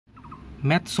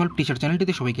Math solve teacher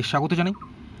চ্যানেলটিতে সবাইকে স্বাগত জানাই।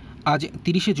 আজ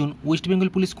 30শে জুন ওয়েস্ট বেঙ্গল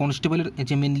পুলিশ কনস্টেবলের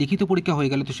যে মেন লিখিত পরীক্ষা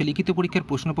হয়ে গেল, তো সেই লিখিত পরীক্ষার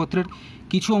প্রশ্নপত্রের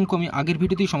কিছু অঙ্ক আমি আগের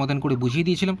ভিডিওতেই সমাধান করে বুঝিয়ে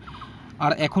দিয়েছিলাম,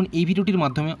 আর এখন এই ভিডিওটির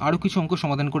মাধ্যমে আরও কিছু অঙ্ক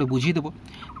সমাধান করে বুঝিয়ে দেবো।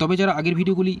 তবে যারা আগের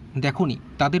ভিডিওগুলি দেখোনি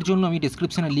তাদের জন্য আমি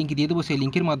ডেসক্রিপশানে লিঙ্ক দিয়ে দেবো, সেই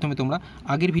লিঙ্কের মাধ্যমে তোমরা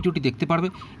আগের ভিডিওটি দেখতে পারবে।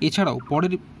 এছাড়াও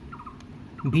পরের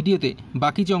ভিডিওতে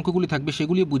বাকি যে অঙ্কগুলি থাকবে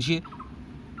সেগুলি বুঝিয়ে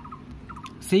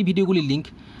সেই ভিডিওগুলির লিঙ্ক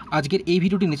আজকের এই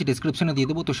ভিডিওটির নিচে ডেসক্রিপশানে দিয়ে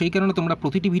দেবো। তো সেই কারণে তোমরা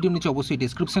প্রতিটি ভিডিওর নিচে অবশ্যই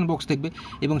ডেসক্রিপশন বক্স দেখবে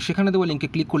এবং সেখানে দেওয়া লিঙ্কে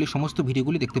ক্লিক করলে সমস্ত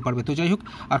ভিডিওগুলি দেখতে পারবে। তো যাই হোক,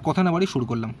 আর কথা না বাড়িয়ে শুরু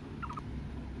করলাম।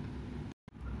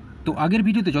 তো আগের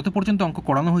ভিডিওতে যত পর্যন্ত অঙ্ক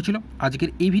করানো হয়েছিল, আজকের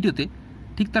এই ভিডিওতে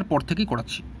ঠিক তার পর থেকেই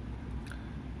করাচ্ছি।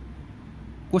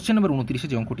 কোশ্চেন নম্বর 29-এ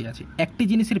যে অঙ্কটি আছে, একটি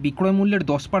জিনিসের বিক্রয় মূল্যের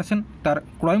 10% তার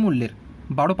ক্রয় মূল্যের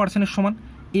 12%-এর সমান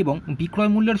এবং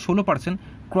বিক্রয় মূল্যের 16%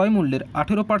 ক্রয় মূল্যের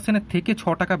 18%-এর থেকে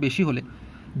 6 টাকা বেশি হলে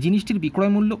জিনিসটির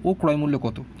বিক্রয় মূল্য ও ক্রয় মূল্য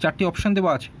কত? 4টি অপশান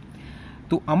দেওয়া আছে।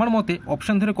 তো আমার মতে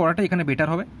অপশান ধরে করাটা এখানে বেটার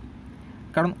হবে,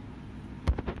 কারণ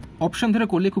অপশান ধরে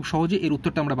করলে খুব সহজে এর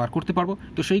উত্তরটা আমরা বার করতে পারবো।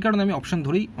 তো সেই কারণে আমি অপশান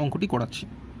ধরেই অঙ্কটি করাচ্ছি।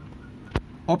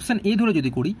 অপশান এ ধরে যদি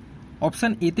করি,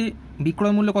 অপশান এতে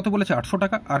বিক্রয় মূল্য কত বলেছে? 800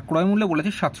 টাকা, আর ক্রয় মূল্য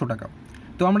বলেছে 700 টাকা।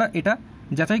 তো আমরা এটা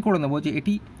যাচাই করে নেব যে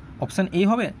এটি অপশান এ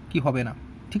হবে কি হবে না।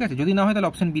 ঠিক আছে, যদি না হয় তাহলে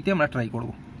অপশান বিতে আমরা ট্রাই করব।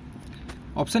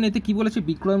 অপশান এতে কি বলেছে?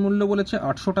 বিক্রয় মূল্য বলেছে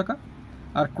 800 টাকা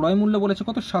আর ক্রয় মূল্য বলেছে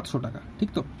কত? 700 টাকা। ঠিক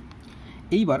তো,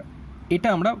 এইবার এটা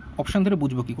আমরা অপশান ধরে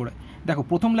বুঝবো কী করে। দেখো,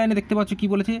 প্রথম লাইনে দেখতে পাচ্ছ কি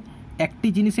বলেছে? একটি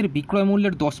জিনিসের বিক্রয়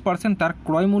মূল্যের 10% তার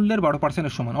ক্রয় মূল্যের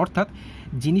 12%-এর সমান। অর্থাৎ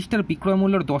জিনিসটার বিক্রয়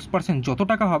মূল্যের 10% যত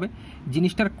টাকা হবে,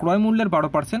 জিনিসটার ক্রয় মূল্যের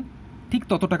 12% ঠিক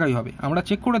তত টাকাই হবে। আমরা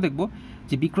চেক করে দেখব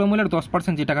যে বিক্রয় মূল্যের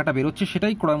 10% যে টাকাটা বেরোচ্ছে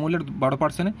সেটাই ক্রয় মূল্যের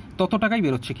 12%-এ তত টাকাই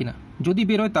বেরোচ্ছে কিনা। যদি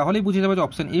বেরোয় তাহলেই বুঝে যাবে যে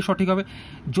অপশান এ সঠিক হবে,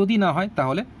 যদি না হয়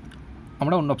তাহলে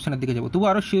আমরা অন্য অপশানের দিকে যাবো। তবু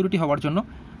আরও সিওরিটি হওয়ার জন্য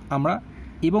আমরা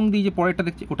এবং দিয়ে যে পরেরটা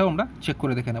দেখছি ওটাও আমরা চেক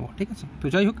করে দেখে নেব। ঠিক আছে, তো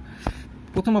যাই হোক,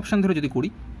 প্রথম অপশান ধরে যদি করি,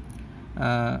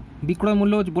 বিক্রয়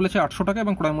মূল্য বলেছে 800 টাকা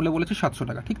এবং ক্রয় মূল্য বলেছে 700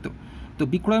 টাকা। ঠিক তো, তো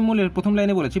বিক্রয় মূল্যের প্রথম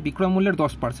লাইনে বলেছে বিক্রয় মূল্যের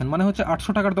 10%, মানে হচ্ছে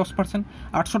 800 টাকার 10%।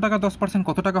 800 টাকার 10%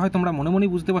 কত টাকা হয়? তোমরা মনে মনেই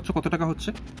বুঝতে পারছো কত টাকা হচ্ছে।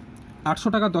 800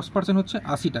 টাকার 10% হচ্ছে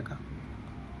 80 টাকা,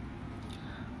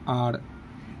 আর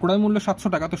ক্রয় মূল্য 700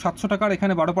 টাকা। তো 700 টাকার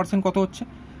এখানে 12% কত হচ্ছে?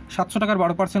 700 টাকার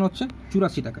 12% হচ্ছে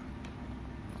 84 টাকা।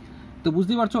 তো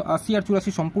বুঝতেই পারছো 80 আর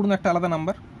 84 সম্পূর্ণ একটা আলাদা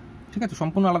নাম্বার। ঠিক আছে,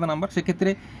 সম্পূর্ণ আলাদা নাম্বার। সেক্ষেত্রে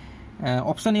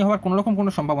অপশান এ হওয়ার কোনোরকম কোনো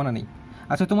সম্ভাবনা নেই।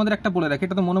 আচ্ছা, তোমাদের একটা বলে রাখি,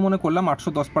 এটা তো মনে মনে করলাম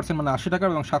 810% মানে 80 টাকা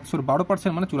এবং 700-র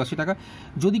 12% মানে 84 টাকা।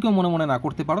 যদি কেউ মনে মনে না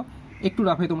করতে পারো, একটু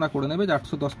রাফে তোমরা করে নেবে যে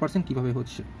 810% কীভাবে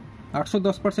হচ্ছে।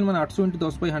 810% মানে 800 ×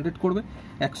 10/100 করবে,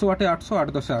 108-এ 800,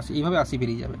 8-10-এ 80, এইভাবে 80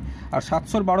 বেরিয়ে যাবে। আর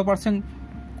 700-র 12%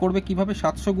 করবে কীভাবে?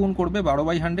 700 গুণ করবে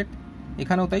 12/100,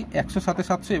 এখানেও তাই 107-এ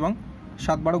 700 এবং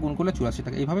 7-12 গুণ করলে 84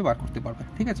 টাকা, এইভাবে বার করতে পারবে।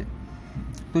 ঠিক আছে,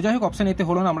 তো যাই হোক, অপশান এতে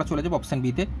হলো না, আমরা চলে যাবো অপশান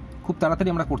বিতে। খুব তাড়াতাড়ি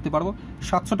আমরা করতে পারবো।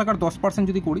 700 টাকার 10%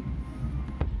 যদি করি,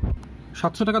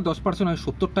 700 টাকার 10% হয়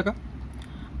 70 টাকা,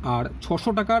 আর 600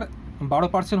 টাকার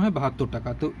 12% হয় 72 টাকা।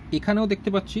 তো এখানেও দেখতে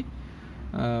পাচ্ছি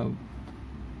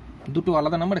দুটো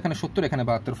আলাদা নাম্বার, এখানে 70, এখানে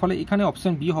 72, ফলে এখানে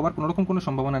অপশান বি হওয়ার কোনোরকম কোনো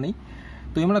সম্ভাবনা নেই।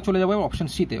 তো আমরা চলে যাবো অপশান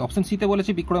সিতে। অপশান সিতে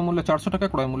বলেছে বিক্রয় মূল্য 400 টাকা,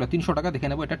 ক্রয় মূল্য 300 টাকা। দেখে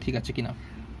নেবো এটা ঠিক আছে কিনা।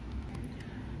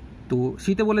 তো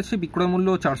সিতে বলেছে বিক্রয় মূল্য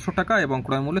 400 টাকা এবং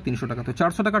ক্রয় মূল্য 300 টাকা। তো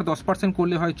 400 টাকার 10%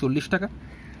 করলে হয় 40 টাকা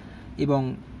এবং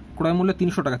ক্রয় মূল্য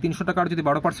 300 টাকা। 300 টাকার যদি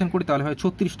 12% করি তাহলে হয়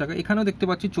 36 টাকা। এখানেও দেখতে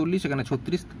পাচ্ছি 40, এখানে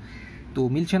 36, তো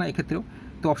মিলছে না এক্ষেত্রেও।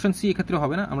 তো অপশান সি এক্ষেত্রে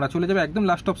হবে না। আমরা চলে যাবো একদম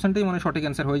লাস্ট অপশানটাই মানে সঠিক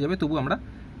অ্যান্সার হয়ে যাবে। তবু আমরা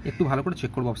একটু ভালো করে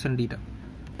চেক করবো অপশান ডিটা।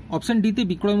 অপশান ডিতে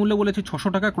বিক্রয় মূল্য বলেছে 600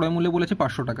 টাকা, ক্রয় মূল্য বলেছে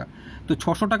 500 টাকা। তো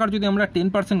 600 টাকার যদি আমরা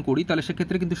 10% করি তাহলে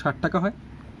সেক্ষেত্রে কিন্তু 60 টাকা হয়,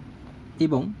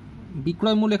 এবং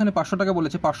বিক্রয় মূল্য এখানে 500 টাকা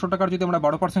বলেছে, 500 টাকার যদি আমরা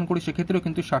 12% করি সেক্ষেত্রেও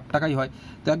কিন্তু 60 টাকাই হয়।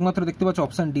 তো একমাত্র দেখতে পাচ্ছ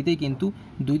অপশান ডিতেই কিন্তু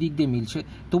দুই দিক দিয়ে মিলছে।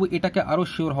 তবু এটাকে আরও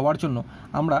শিওর হওয়ার জন্য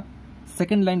আমরা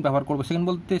সেকেন্ড লাইন ব্যবহার করবো।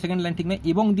 সেকেন্ড লাইন ঠিক নয়,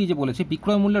 এবং দিয়ে যে বলেছে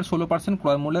বিক্রয় মূল্যের 16%,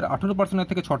 ক্রয় মূল্যের 18%-এর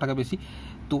থেকে 6 টাকা বেশি।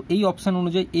 তো এই অপশান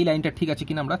অনুযায়ী এই লাইনটা ঠিক আছে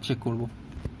কিনা আমরা চেক করব।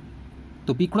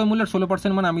 তো বিক্রয় মূল্যের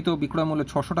 16% মানে আমি তো বিক্রয় মূল্য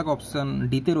 600 টাকা অপশান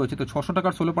ডিতে রয়েছে। তো 600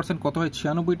 টাকার 16% কত হয়?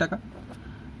 96 টাকা।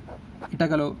 এটা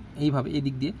গেল এইভাবে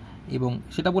এদিক দিয়ে, এবং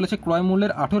সেটা বলেছে ক্রয়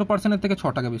মূল্যের 18%-এর থেকে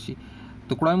 6 টাকা বেশি।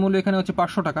 তো ক্রয় মূল্য এখানে হচ্ছে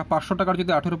 500 টাকা। 500 টাকার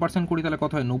যদি 18% করি তাহলে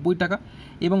কত হয়? 90 টাকা,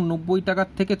 এবং 90 টাকার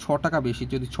থেকে 6 টাকা বেশি,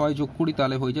 যদি 6 যোগ করি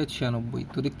তাহলে হয়ে যায় 96।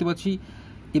 তো দেখতে পাচ্ছি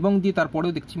এবং দিয়ে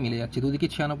তারপরেও দেখছি মিলে যাচ্ছে, দুদিকে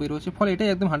 96 রয়েছে। ফলে এটাই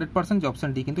একদম 100% যে অপশান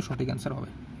ডি কিন্তু সঠিক অ্যান্সার হবে।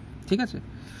 ঠিক আছে,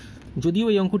 যদিও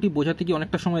এই অঙ্কটি বোঝাতে গিয়ে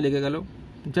অনেকটা সময় লেগে গেল,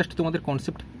 জাস্ট তোমাদের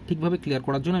কনসেপ্ট ঠিকভাবে ক্লিয়ার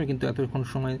করার জন্য আমি কিন্তু এতক্ষণ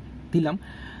সময় দিলাম।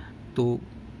 তো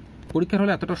পরীক্ষার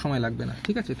হলে এতটা সময় লাগবে না।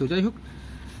 ঠিক আছে, তো যাই হোক,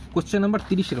 কোশ্চেন নাম্বার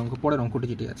 30-এর অঙ্ক, পরের অঙ্কটি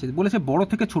যেটি আছে বলেছে বড়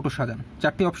থেকে ছোট সাজান।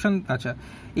 4টি অপশান। আচ্ছা,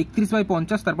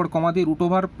 31/50, তারপর কমা দিয়ে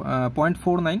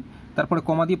 √0.49, তারপরে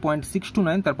কমা দিয়ে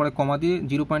 0.629, তারপরে কমা দিয়ে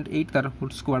 0.8 তার হোল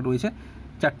স্কোয়ার রয়েছে।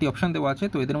 4টি অপশান দেওয়া আছে,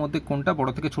 তো এদের মধ্যে কোনটা বড়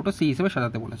থেকে ছোট সেই হিসেবে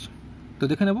সাজাতে বলেছে। তো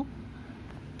দেখে নেব।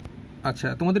 আচ্ছা,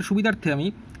 তোমাদের সুবিধার্থে আমি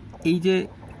এই যে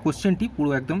কোশ্চেনটি পুরো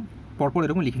একদম পরপর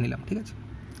এরকম লিখে নিলাম, ঠিক আছে।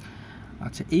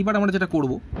 আচ্ছা, এইবার আমরা যেটা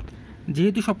করব,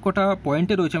 যেহেতু সবকটা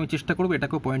পয়েন্টে রয়েছে, আমি চেষ্টা করব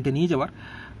এটাকেও পয়েন্টে নিয়ে যাওয়ার।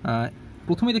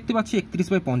 প্রথমে দেখতে পাচ্ছি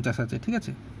 31/50 আছে, ঠিক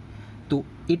আছে। তো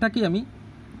এটাকে আমি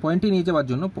পয়েন্টে নিয়ে যাওয়ার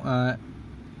জন্য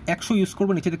 100 ইউজ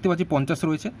করবো। নিচে দেখতে পাচ্ছি 50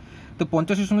 রয়েছে, তো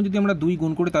 50-এর সঙ্গে যদি আমরা 2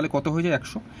 গুণ করি তাহলে কত হয়ে যায়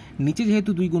 100। নিচে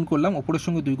যেহেতু 2 গুণ করলাম, ওপরের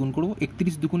সঙ্গে 2 গুণ করবো,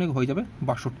 31 দুগুণে হয়ে যাবে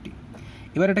 62।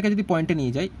 এবার এটাকে যদি পয়েন্টে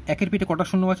নিয়ে যাই, একের পিঠে কটা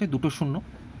শূন্য আছে? 2টো শূন্য,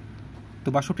 তো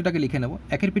 62টাকে লিখে নেব।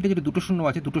 একের পিঠে যদি 2টো শূন্য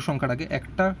আছে, 2টো সংখ্যার আগে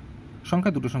একটা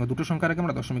সংখ্যা, 2টো সংখ্যার আগে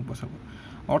আমরা দশমিক বসাবো,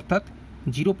 অর্থাৎ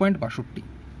 0.62।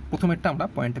 প্রথমেরটা আমরা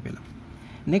পয়েন্টে পেলাম।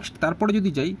 নেক্সট তারপরে যদি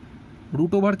যাই,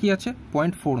 √ কি আছে?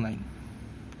 0.49।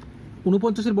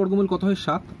 49-এর বর্গমূল কত হয়?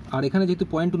 7। আর এখানে যেহেতু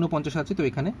 0.49 আছে, তো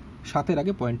এখানে 7-এর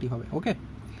আগে পয়েন্টই হবে। ওকে,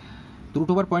 তো √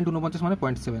 0.49 মানে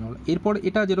 0.7 হলো। এরপর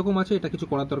এটা যেরকম আছে, এটা কিছু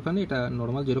করার দরকার নেই, এটা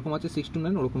নর্মাল যেরকম আছে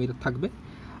 629 ওরকমই থাকবে।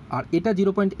 আর এটা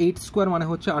 0.8 স্কোয়ার মানে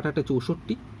হচ্ছে 8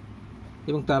 64,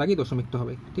 এবং তার আগেই দশমিকটা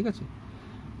হবে, ঠিক আছে।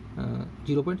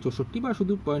 0.64 বা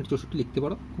শুধু 0.64 লিখতে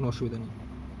পারো, কোনো অসুবিধা নেই।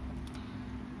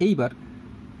 এইবার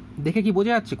দেখে কি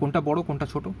বোঝা যাচ্ছে কোনটা বড় কোনটা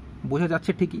ছোট? বোঝা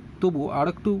যাচ্ছে ঠিকই, তবুও আর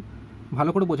একটু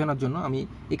ভালো করে বোঝানোর জন্য আমি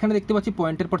এখানে দেখতে পাচ্ছি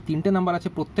পয়েন্টের পর 3টে নাম্বার আছে।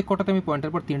 প্রত্যেক কটাতে আমি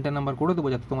পয়েন্টের পর 3টে নাম্বার করে দেবো,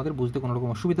 যাতে তোমাদের বুঝতে কোনো রকম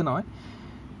অসুবিধা না হয়।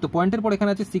 তো পয়েন্টের পর এখানে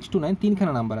আছে 6 to 9,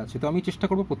 3খানা নাম্বার আছে। তো আমি চেষ্টা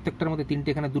করবো প্রত্যেকটার মধ্যে 3টে,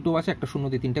 এখানে 2টো আছে, একটা শূন্য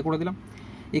দিয়ে 3টে করে দিলাম।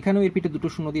 এখানেও এর পিঠে 2টো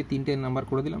শূন্য দিয়ে 3টে নাম্বার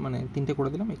করে দিলাম, মানে 3টে করে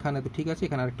দিলাম। এখানে তো ঠিক আছে,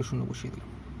 এখানে আরেকটা শূন্য বসিয়ে দিলাম,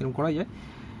 এরকম করা যায়।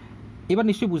 এবার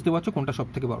নিশ্চয়ই বুঝতে পারছো কোনটা সব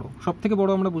থেকে বড়। সব থেকে বড়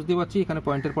আমরা বুঝতে পারছি, এখানে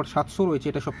পয়েন্টের পর 700 রয়েছে,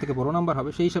 এটা সব থেকে বড় নাম্বার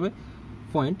হবে। সেই হিসাবে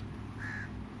পয়েন্ট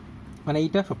মানে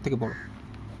এইটা সব থেকে বড়,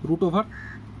 √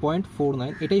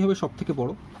 0.49 এটাই হবে সব থেকে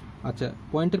বড়। আচ্ছা,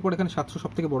 পয়েন্টের পর এখানে 700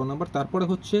 সব থেকে বড় নাম্বার, তারপরে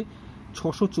হচ্ছে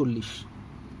 640,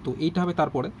 তো এইটা হবে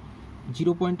তারপরে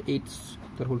 0.8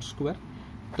 তার হোল স্কোয়ার।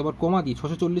 তারপর কমা দিই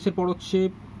 640-এর পর হচ্ছে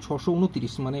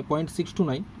 629 মানে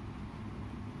 0.629,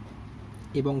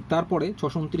 এবং তারপরে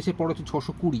 629-এর পর হচ্ছে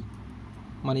 620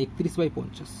 মানে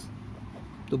 31/50।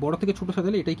 তো বড় থেকে ছোট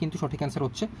সাজালে এটাই কিন্তু সঠিক অ্যান্সার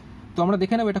হচ্ছে। তো আমরা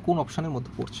দেখে নেব এটা কোন অপশানের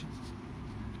মধ্যে পড়ছে।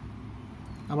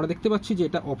 আমরা দেখতে পাচ্ছি যে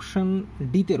এটা অপশান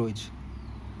ডিতে রয়েছে।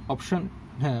 অপশান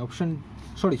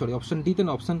ডিতে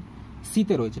না, অপশান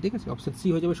সিতে রয়েছে, ঠিক আছে। অপশান সি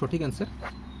হয়ে যাবে সঠিক অ্যান্সার,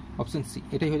 অপশান সি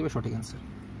এটাই হয়ে যাবে সঠিক অ্যান্সার।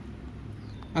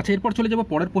 আচ্ছা, এরপর চলে যাব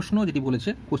পরের প্রশ্ন, যেটি বলেছে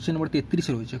কোশ্চেন নম্বর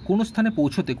 33-এ রয়েছে, কোন স্থানে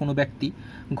পৌঁছতে কোনো ব্যক্তি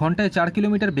ঘন্টায় 4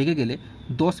 কিলোমিটার বেগে গেলে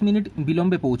 10 মিনিট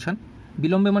বিলম্বে পৌঁছান,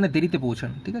 বিলম্বে মানে দেরিতে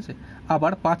পৌঁছান, ঠিক আছে।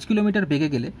 আবার 5 কিলোমিটার বেগে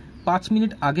গেলে 5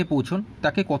 মিনিট আগে পৌঁছন,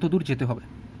 তাকে কত দূর যেতে হবে?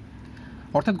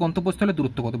 অর্থাৎ গন্তব্যস্থলে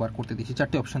দূরত্ব কত বার করতে দিয়েছি,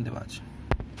 4টে অপশান দেওয়া আছে।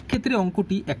 ক্ষেত্রে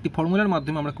অঙ্কটি একটি ফর্মুলার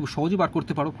মাধ্যমে আমরা খুব সহজে বার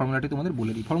করতে পারবো। ফর্মুলাটি তোমাদের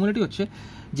বলে দিই। ফর্মুলাটি হচ্ছে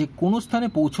যে কোনো স্থানে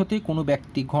পৌঁছতে কোনো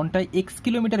ব্যক্তি ঘন্টায় x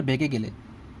কিলোমিটার বেগে গেলে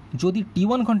যদি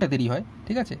t1 ঘন্টা দেরি হয়,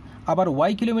 ঠিক আছে, আবার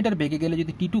y কিলোমিটার বেগে গেলে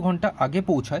যদি t2 ঘন্টা আগে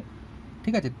পৌঁছায়,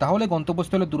 ঠিক আছে, তাহলে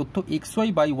গন্তব্যস্থলের দূরত্ব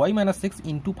xy/y-x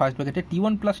ইন্টু ফার্স্ট ব্র্যাকেটে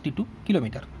t1 + t2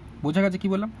 কিলোমিটার। বোঝা গেছে কি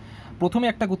বললাম? প্রথমে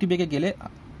একটা গতিবেগে গেলে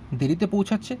দেরিতে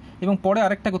পৌঁছাচ্ছে, এবং পরে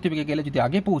আরেকটা গতিবেগে গেলে যদি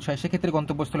আগে পৌঁছায়, সেক্ষেত্রে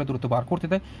গন্তব্যস্থলের দূরত্ব বার করতে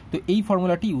দেয়। তো এই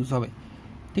ফর্মুলাটি ইউজ হবে,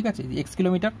 ঠিক আছে। x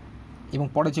কিলোমিটার এবং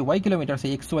পরে যে y কিলোমিটার,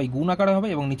 সেই xy গুণ আকারে হবে,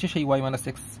 এবং নিচে সেই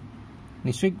y-x,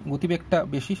 নিশ্চয়ই গতিবেগটা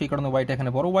বেশি, সেই কারণে ওয়াইটা এখানে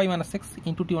বড়, y-x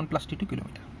into t1 + t2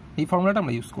 kilometre. এই ফর্মুলাটা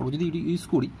আমরা ইউজ করবো। যদি ইউজ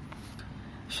করি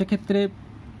সেক্ষেত্রে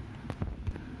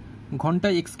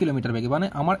ঘন্টায় x কিলোমিটার বেগে, মানে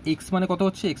আমার x মানে কত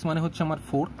হচ্ছে? x মানে হচ্ছে আমার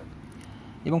 4,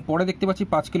 এবং পরে দেখতে পাচ্ছি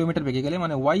 5 কিলোমিটার বেগে গেলে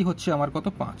মানে y হচ্ছে আমার কত?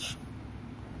 5,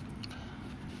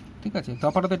 ঠিক আছে। তো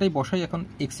আপাতত এটাই বসাই এখন।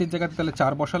 x এর জায়গাতে তাহলে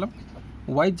 4 বসালাম,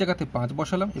 y এর জায়গাতে 5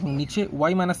 বসালাম, এবং নিচে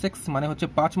y-x মানে হচ্ছে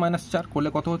 5 - 4 করলে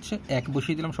কত হচ্ছে? 1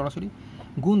 বসিয়ে দিলাম সরাসরি,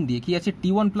 গুণ দিয়ে কি আছে?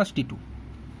 t1 + t2।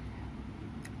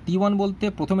 t1 বলতে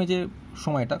প্রথমে যে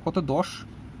সময়টা কত? 10,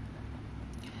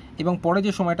 এবং পরে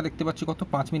যে সময়টা দেখতে পাচ্ছি কত?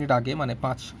 5 মিনিট আগে, মানে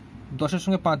 5, 10-এর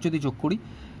সঙ্গে 5 যদি যোগ করি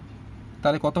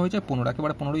তাহলে কত হয়ে যায়? 15।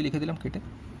 একেবারে 15ই লিখে দিলাম কেটে।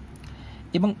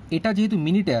 এবং এটা যেহেতু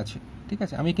মিনিটে আছে, ঠিক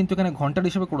আছে, আমি কিন্তু এখানে ঘন্টার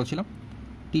হিসেবে করেছিলাম।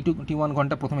 t1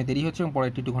 ঘন্টা প্রথমে দেরি হচ্ছে এবং পরে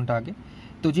t2 ঘন্টা আগে।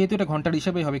 তো যেহেতু এটা ঘন্টার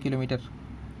হিসাবেই হবে কিলোমিটার,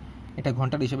 এটা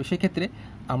ঘন্টার হিসাবে, সেক্ষেত্রে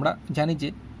আমরা জানি যে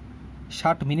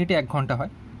 60 মিনিটে 1 ঘন্টা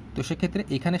হয়। তো সেক্ষেত্রে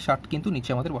এখানে 60 কিন্তু নিচে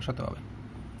আমাদের বসাতে হবে।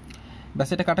 ব্যাস,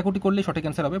 এটা কাটাকুটি করলেই সঠিক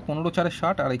অ্যান্সার হবে। 15 × 4 =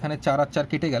 60, আর এখানে 4 আর 4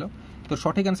 কেটে গেল, তো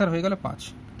সঠিক অ্যান্সার হয়ে গেল 5,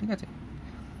 ঠিক আছে,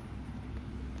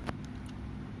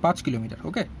 5 কিলোমিটার।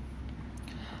 ওকে।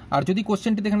 আর যদি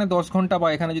কোশ্চেনটিতে এখানে 10 ঘন্টা বা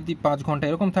এখানে যদি 5 ঘন্টা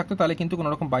এরকম থাকতো, তাহলে কিন্তু কোনো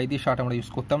রকম বাই দিয়ে 60 আমরা ইউজ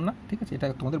করতাম না, ঠিক আছে, এটা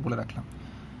তোমাদের বলে রাখলাম।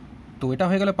 তো এটা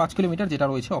হয়ে গেল 5 কিলোমিটার, যেটা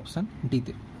রয়েছে অপশান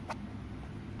ডিতে।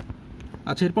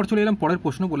 আচ্ছা, এরপর চলে এলাম পরের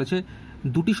প্রশ্ন। বলেছে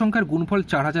দুটি সংখ্যার গুণফল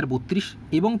 4032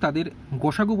 এবং তাদের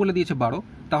গসাগু বলে দিয়েছে 12,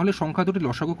 তাহলে সংখ্যা দুটির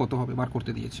লসাগু কত হবে বার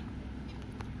করতে দিয়েছে।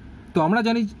 তো আমরা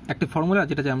জানি একটা ফর্মুলা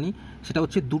যেটা জানি, সেটা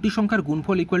হচ্ছে দুটি সংখ্যার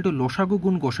গুণফল ইকুয়াল টু লসাগু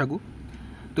গুণ গসাগু।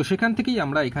 তো সেখান থেকেই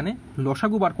আমরা এখানে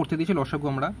লসাগু বার করতে দিয়েছি, লসাগু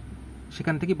আমরা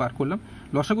সেখান থেকেই বার করলাম।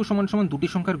 লসাগু সমান সমান দুটি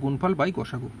সংখ্যার গুণফল বাই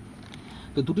গসাগু।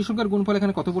 তো দুটি সংখ্যার গুণফল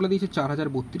এখানে কত বলে দিয়েছে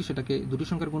 4032, সেটাকে দুটি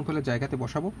সংখ্যার গুণফলের জায়গাতে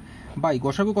বসাবো, বাই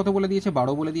গসাগু কত বলে দিয়েছে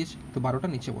 12 বলে দিয়েছে, তো 12টা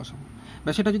নিচে বসাবো।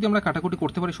 বা সেটা যদি আমরা কাটাকুটি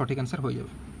করতে পারি সঠিক অ্যান্সার হয়ে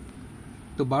যাবে।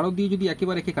 তো 12 দিয়ে যদি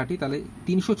একেবারে একে কাটি তাহলে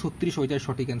 336 হয়ে যায়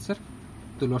সঠিক অ্যান্সার।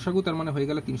 তো লসাগু তার মানে হয়ে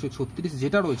গেল 336,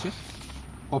 যেটা রয়েছে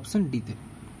অপশন ডিতে।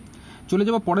 চলে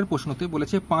যাবো পরের প্রশ্নতে।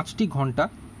 বলেছে 5টি ঘন্টা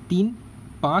 3,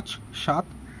 5, 7,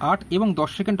 8 এবং 10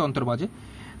 সেকেন্ড অন্তর বাজে,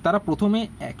 তারা প্রথমে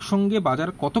একসঙ্গে বাজার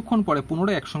কতক্ষণ পরে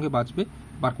পুনরায় একসঙ্গে বাজবে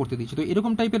বার করতে দিয়েছে। তো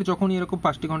এরকম টাইপের যখনই এরকম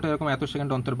 5টি ঘন্টা এরকম এত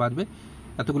সেকেন্ড অন্তর বাজবে,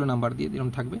 এতগুলো নাম্বার দিয়ে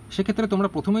এরকম থাকবে, সেক্ষেত্রে তোমরা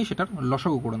প্রথমেই সেটার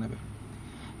লসাগু করে নেবে।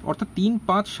 অর্থাৎ 3,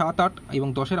 5, 7, 8 এবং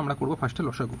 10-এর আমরা করবো ফার্স্টে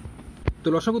লসাগু। তো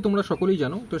লসাগু তোমরা সকলেই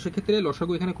জানো, তো সেক্ষেত্রে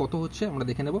লসাগু এখানে কত হচ্ছে আমরা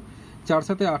দেখে নেব। 4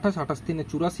 7 28, 28 3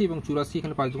 84 এবং 84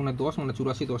 এখানে 5 দুগুণে 10, মানে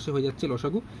 84 10-এ হয়ে যাচ্ছে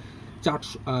লসাগু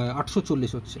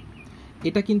 840 হচ্ছে।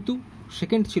 এটা কিন্তু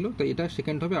সেকেন্ড ছিল, তো এটা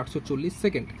সেকেন্ড হবে 840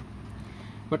 সেকেন্ড।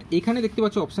 বাট এখানে দেখতে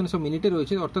পাচ্ছ অপশানে সব মিনিটে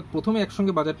রয়েছে, অর্থাৎ প্রথমে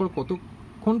একসঙ্গে বাজার পর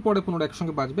কতক্ষণ পরে পুনরায়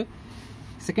একসঙ্গে বাজবে,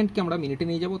 সেকেন্ডকে আমরা মিনিটে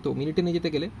নিয়ে যাব। তো মিনিটে নিয়ে যেতে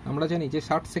গেলে আমরা জানি যে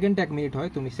 60 সেকেন্ড 1 মিনিট হয়,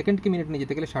 তুমি সেকেন্ডকে মিনিট নিয়ে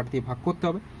যেতে গেলে 60 দিয়ে ভাগ করতে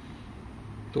হবে।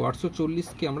 তো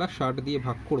 840-কে আমরা 60 দিয়ে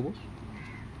ভাগ করব।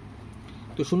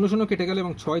 তো 0 0 কেটে গেলে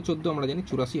এবং 6 14 আমরা জানি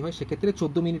 84 হয়, সেক্ষেত্রে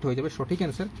 14 মিনিট হয়ে যাবে সঠিক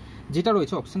অ্যান্সার, যেটা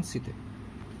রয়েছে অপশন সিতে।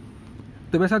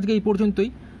 তো ব্যাস আজকে এই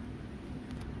পর্যন্তই।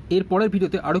 এর পরের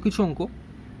ভিডিওতে আরও কিছু অঙ্ক,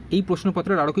 এই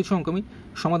প্রশ্নপত্রের আরও কিছু অঙ্ক আমি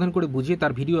সমাধান করে বুঝিয়ে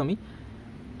তার ভিডিও আমি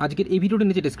আজকের এই ভিডিওটি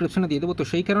নিচে ডেসক্রিপশনে দিয়ে দেবো। তো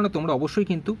সেই কারণে তোমরা অবশ্যই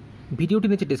কিন্তু ভিডিওটি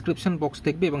নিচে ডেসক্রিপশন বক্স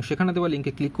দেখবে এবং সেখানে দেওয়া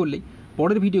লিঙ্কে ক্লিক করলেই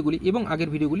পরের ভিডিওগুলি এবং আগের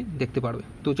ভিডিওগুলি দেখতে পারবে।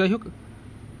 তো যাই হোক,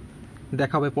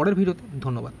 দেখা হবে পরের ভিডিওতে।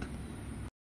 ধন্যবাদ।